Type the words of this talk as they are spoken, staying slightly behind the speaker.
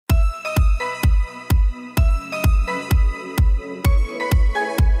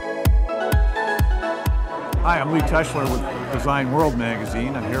Hi, I'm Lee Teschler with Design World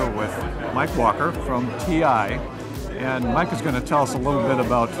magazine. I'm here with Mike Walker from TI, and Mike is going to tell us a little bit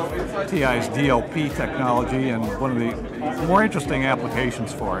about TI's DLP technology and one of the more interesting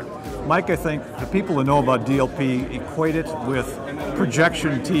applications for it. Mike, I think the people who know about DLP equate it with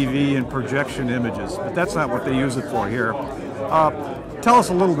projection TV and projection images, but that's not what they use it for here. Tell us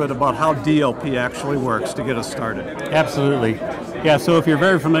a little bit about how DLP actually works to get us started. Absolutely. Yeah, so if you're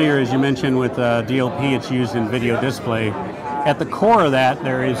very familiar, as you mentioned, with DLP, it's used in video display. At the core of that,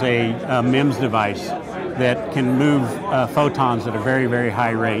 there is a MEMS device that can move photons at a very, very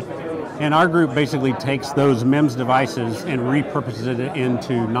high rate. And our group basically takes those MEMS devices and repurposes it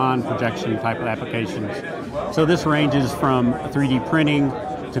into non-projection type of applications. So this ranges from 3D printing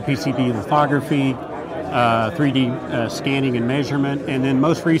to PCB lithography, 3D scanning and measurement, and then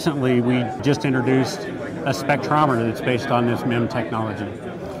most recently we just introduced a spectrometer that's based on this MEM technology.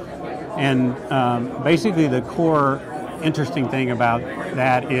 And basically the core interesting thing about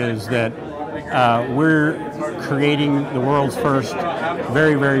that is that we're creating the world's first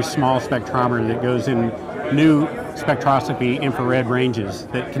very, very small spectrometer that goes in new spectroscopy infrared ranges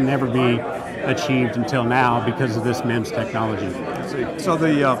that can never be achieved until now because of this MEMS technology. So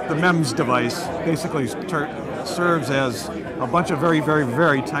the MEMS device basically serves as a bunch of very, very,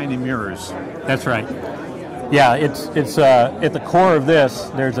 very tiny mirrors. That's right. Yeah, it's at the core of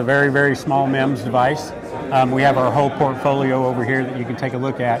this, there's a very, very small MEMS device. We have our whole portfolio over here that you can take a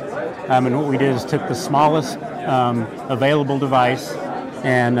look at. And what we did is took the smallest available device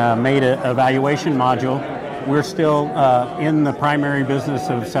and made an evaluation module. We're still in the primary business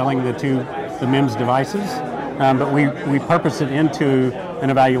of selling the MEMS devices, but we purpose it into an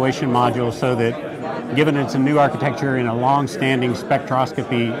evaluation module so that, given it's a new architecture in a long-standing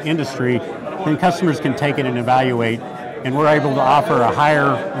spectroscopy industry, then customers can take it and evaluate, and we're able to offer a higher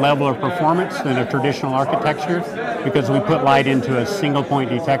level of performance than a traditional architecture because we put light into a single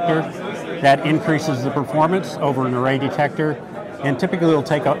point detector. That increases the performance over an array detector, and typically it'll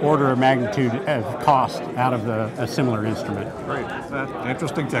take an order of magnitude of cost out of a similar instrument. Great. That's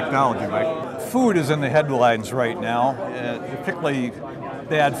interesting technology, Mike. Food is in the headlines right now, particularly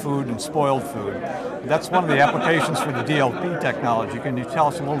bad food and spoiled food. That's one of the applications for the DLP technology. Can you tell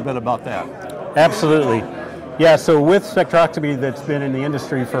us a little bit about that? Absolutely. Yeah, so with spectroscopy that's been in the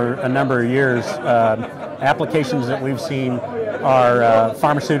industry for a number of years, applications that we've seen are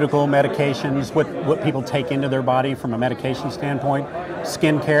pharmaceutical medications, what people take into their body from a medication standpoint,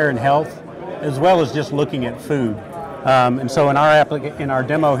 skin care and health, as well as just looking at food. And so in our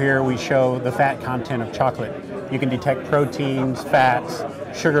demo here, we show the fat content of chocolate. You can detect proteins, fats,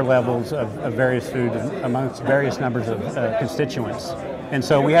 sugar levels of various foods amongst various numbers of constituents. And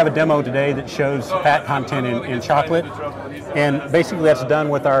so we have a demo today that shows fat content in chocolate, and basically that's done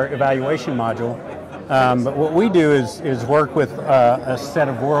with our evaluation module. But what we do is work with a set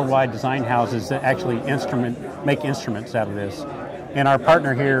of worldwide design houses that actually make instruments out of this. And our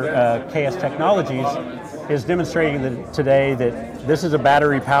partner here, KS Technologies, is demonstrating today that this is a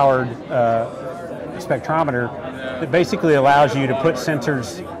battery-powered spectrometer that basically allows you to put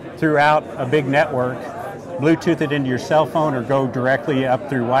sensors throughout a big network, Bluetooth it into your cell phone, or go directly up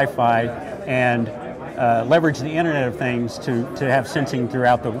through Wi-Fi and leverage the Internet of Things to have sensing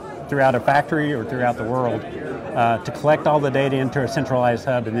throughout a factory or throughout the world to collect all the data into a centralized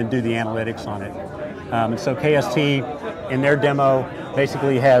hub and then do the analytics on it. And so KST in their demo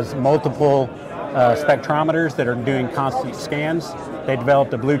basically has multiple spectrometers that are doing constant scans. They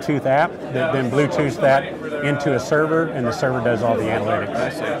developed a Bluetooth app that then Bluetooths that into a server, and the server does all the analytics. I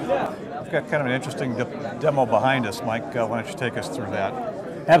see. We've got kind of an interesting demo behind us, Mike. Why don't you take us through that?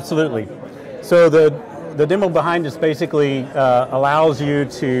 Absolutely. So the demo behind us basically allows you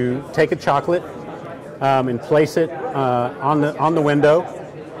to take a chocolate and place it on the window.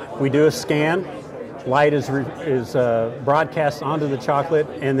 We do a scan. Light is broadcast onto the chocolate,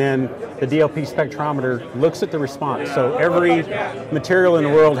 and then the DLP spectrometer looks at the response. So every material in the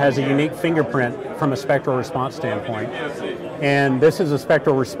world has a unique fingerprint from a spectral response standpoint. And this is a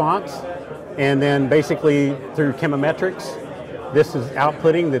spectral response, and then basically through chemometrics, this is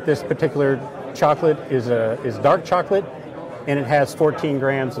outputting that this particular chocolate is dark chocolate, and it has 14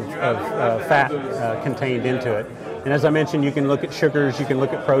 grams of fat contained into it. And as I mentioned, you can look at sugars, you can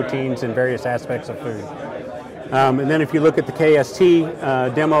look at proteins and various aspects of food. And then if you look at the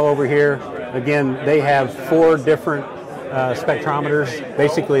KST demo over here, again, they have 4 different spectrometers.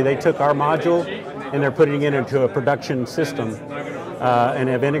 Basically, they took our module and they're putting it into a production system and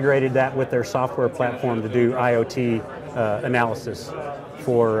have integrated that with their software platform to do IoT analysis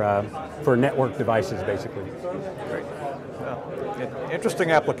for network devices, basically. Great. Well,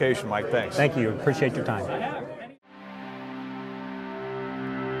 interesting application, Mike. Thanks. Thank you. Appreciate your time.